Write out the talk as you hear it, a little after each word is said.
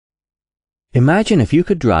Imagine if you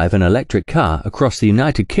could drive an electric car across the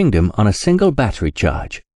United Kingdom on a single battery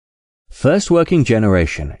charge. First working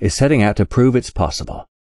generation is setting out to prove it's possible.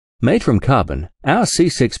 Made from carbon, our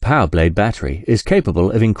C6 PowerBlade battery is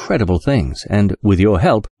capable of incredible things, and with your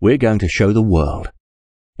help, we're going to show the world.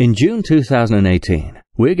 In June 2018,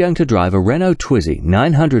 we're going to drive a Renault Twizy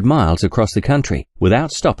 900 miles across the country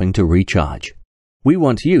without stopping to recharge. We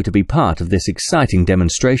want you to be part of this exciting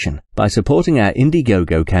demonstration by supporting our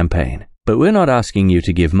Indiegogo campaign. But we're not asking you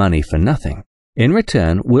to give money for nothing. In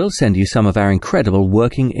return, we'll send you some of our incredible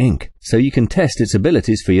working ink so you can test its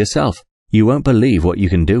abilities for yourself. You won't believe what you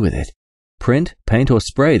can do with it. Print, paint or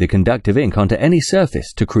spray the conductive ink onto any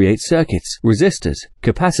surface to create circuits, resistors,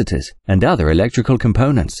 capacitors and other electrical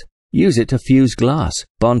components. Use it to fuse glass,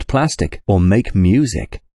 bond plastic or make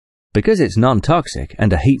music. Because it's non-toxic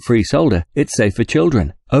and a heat-free solder, it's safe for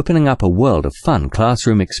children, opening up a world of fun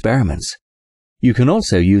classroom experiments. You can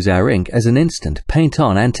also use our ink as an instant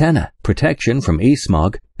paint-on antenna, protection from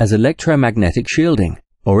e-smog, as electromagnetic shielding,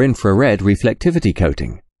 or infrared reflectivity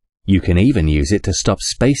coating. You can even use it to stop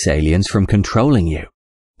space aliens from controlling you.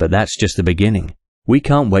 But that's just the beginning. We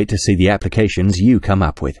can't wait to see the applications you come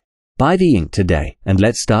up with. Buy the ink today and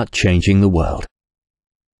let's start changing the world.